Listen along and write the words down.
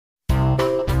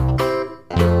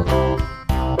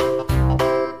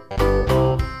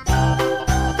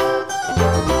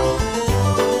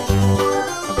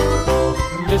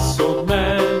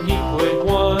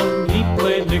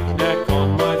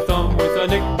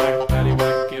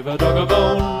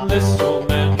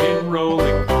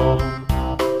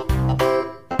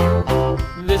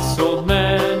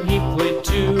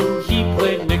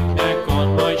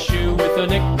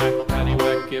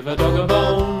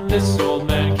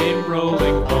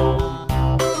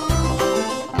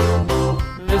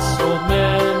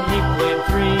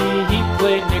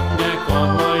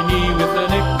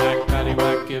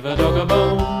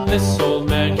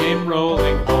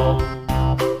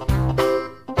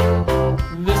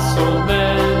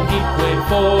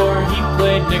four, he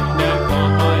played knick-knack on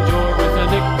my door with a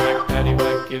knick-knack,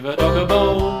 paddywhack, give a dog a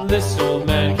bone. This old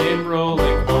man came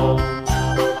rolling home.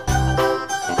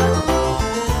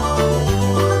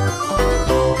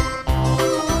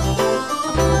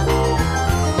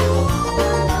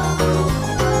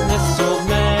 This old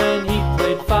man, he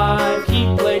played five, he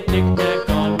played knick-knack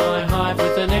on my hive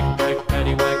with a knick-knack,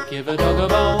 paddywhack, give a dog a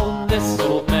bone. This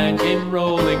old man came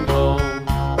rolling home.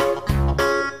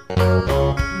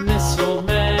 This old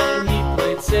man, he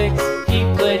played six, he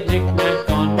played knick-knack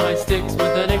on my sticks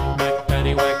with a knick-knack,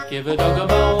 paddywhack, give a dog a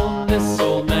bone. This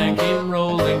old man came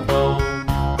rolling home.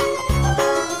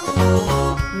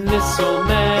 This old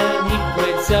man, he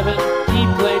played seven, he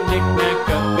played knick-knack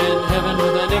up in heaven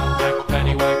with a knick-knack,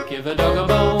 paddywhack, give a dog a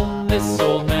bone. This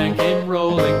old man came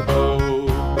rolling home.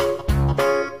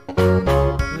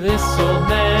 This old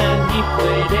man, he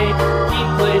played eight, he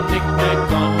played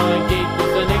knick-knack on my gate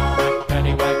with a knick-knack,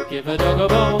 paddywhack, give a dog a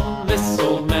bone. This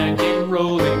old man came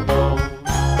rolling home.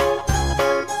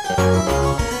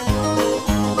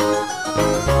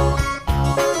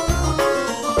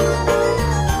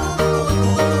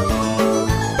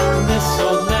 This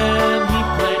old man, he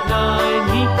played nine,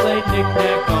 he played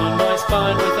knick-knack on my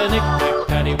spine with a knick-knack,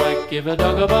 paddywhack, give a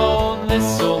dog a bone.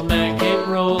 This old man came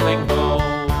rolling home.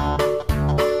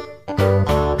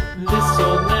 This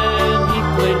old man, he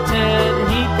played ten,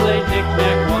 he played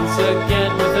knick-knack once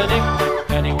again with a knick-knack,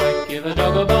 paddywhack, give a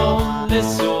dog a bone.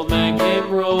 This old man came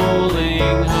rolling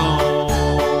home.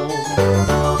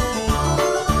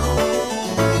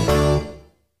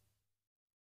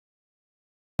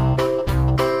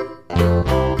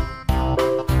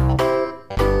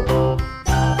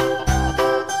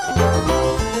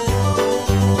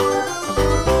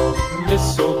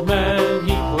 This old man,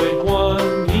 he played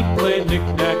one, he played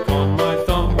knick-knack on my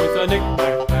thumb with a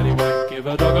knick-knack, paddywhack, give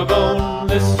a dog a bone.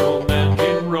 This old man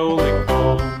came rolling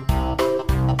home.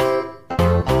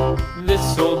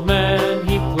 This old man,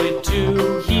 he played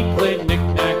two, he played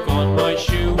knick-knack on my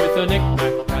shoe with a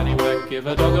knick-knack, paddywhack, give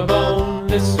a dog a bone.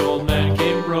 This old man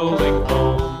came rolling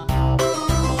home.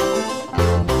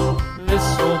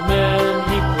 This old man,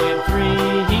 he played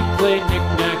three, he played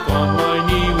knick-knack on my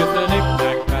knee with a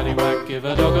knick-knack, paddywhack, give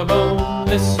a dog a bone.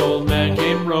 This old man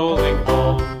came rolling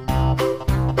home.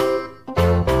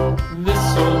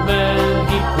 This old man,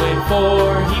 he played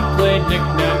four, he played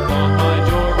knick-knack on my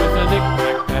door with a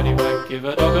knick-knack, paddywhack, give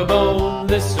a dog a bone.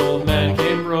 This old man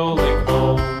came rolling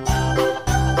home.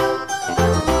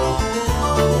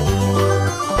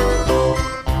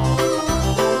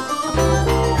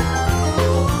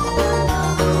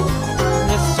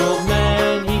 This old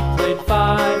man, he played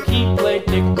five, he played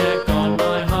knick-knack on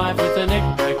my hive with a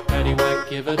knick-knack, paddywhack,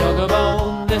 give a dog a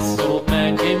bone. This old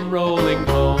man came rolling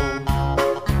home.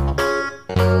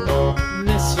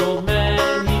 This old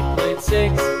man, he played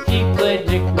six, he played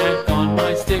knick-knack on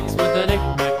my sticks with a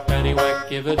knick-knack, paddywhack,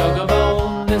 give a dog a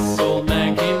bone. This old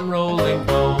man came rolling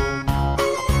home.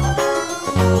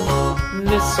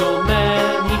 This old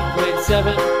man, he played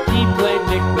seven, he played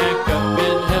knick-knack up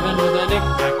in heaven with a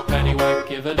knick-knack, paddywhack,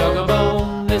 give a dog a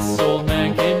bone. This old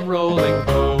man came rolling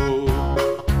home.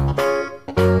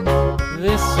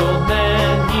 This old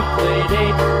man, he played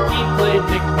eight, he played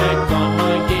knick-knack on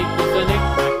my gate with a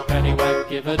knick-knack, paddywhack,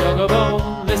 give a dog a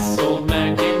bone. This old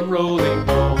man came rolling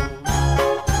home.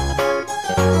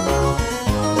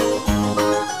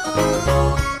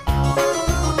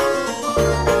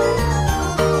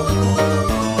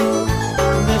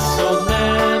 This old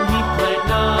man, he played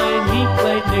nine, he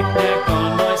played knick-knack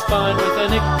on my spine with a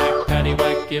knick-knack,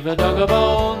 paddywhack, give a dog a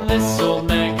bone. This old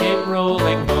man came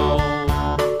rolling home.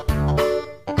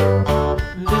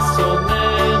 This old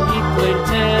man, he played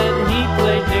ten, he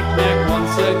played knick-knack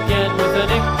once again with a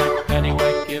knick-knack,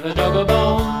 paddywhack, give a dog a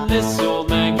bone. This old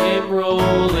man came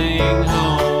rolling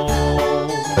home.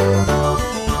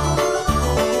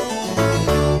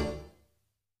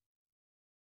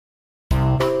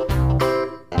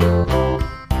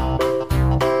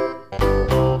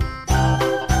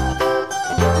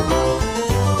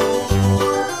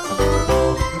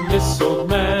 This old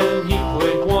man, he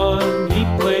played one, he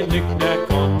played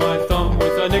knick-knack on my thumb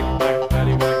with a knick-knack,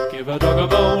 paddywhack, give a dog a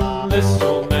bone. This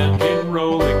old man came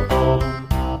rolling home.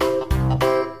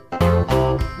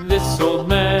 This old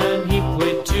man, he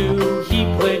played two, he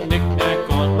played knick-knack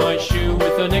on my shoe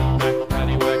with a knick-knack,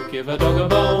 paddywhack, give a dog a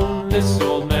bone. This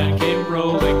old man came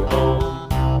rolling home.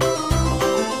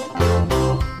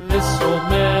 This old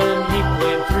man, he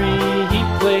played three, he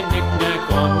played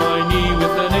knick-knack on my knee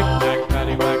with a knick-knack,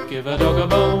 paddywhack, give a dog a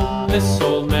bone. This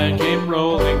old man came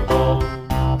rolling home.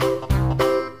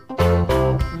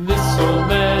 This old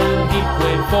man, he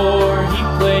played four, he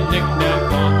played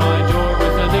knick-knack on my door with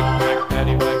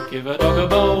give a dog a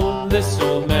bone. This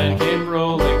old man came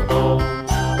rolling home.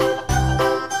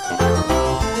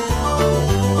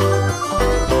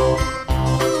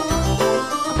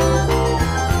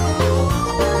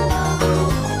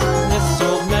 This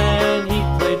old man, he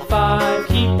played five.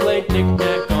 He played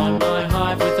knick-knack on my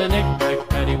hive with a knick-knack,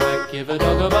 paddywhack, give a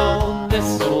dog a bone.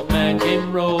 This old man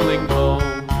came rolling home.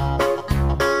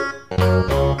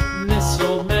 This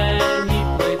old man,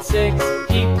 he played six.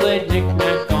 He played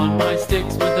knick-knack on my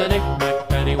sticks with a knick-knack,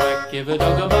 paddywhack, give a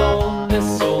dog a bone.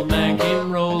 This old man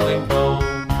came rolling home.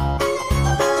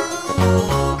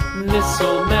 This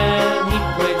old man, he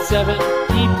played seven.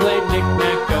 He played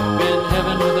knick-knack up in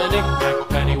heaven with a knick-knack,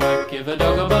 paddywhack, give a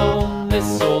dog a bone.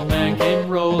 This old man came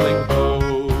rolling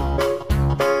home.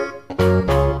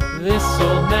 This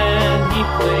old man, he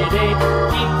played eight.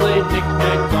 He played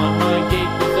knick-knack on my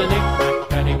gate with a knick-knack,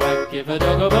 paddywhack, give a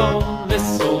dog a bone.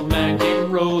 This old man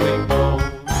came rolling home.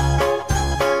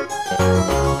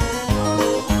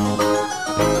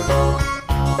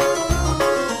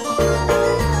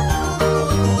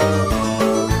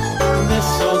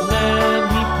 This old man,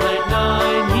 he played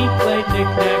nine. He played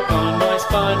knick-knack on my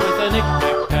spine with a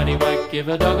knick-knack, paddywhack, give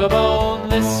a dog a bone.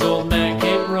 This old man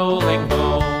came rolling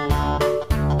home.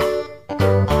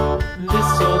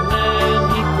 This old man,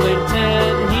 he played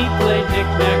ten. He played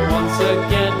knick-knack once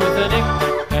again with a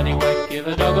knick-knack, paddywhack, give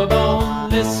a dog a bone.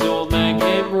 This old man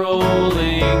came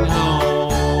rolling home.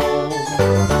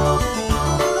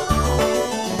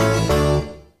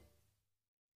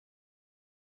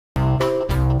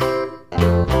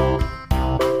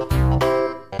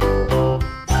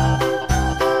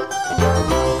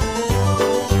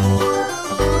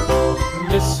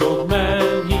 This old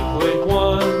man, he played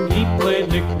one. He played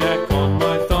knick-knack on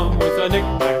my thumb with a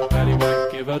knick-knack,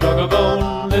 paddywhack, give a dog a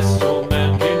bone. This old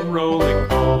man came rolling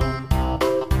home.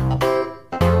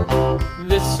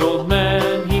 This old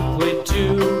man, he played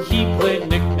two. He played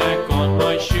knick-knack on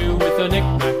my shoe with a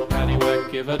knick-knack,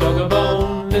 paddywhack, give a dog a bone.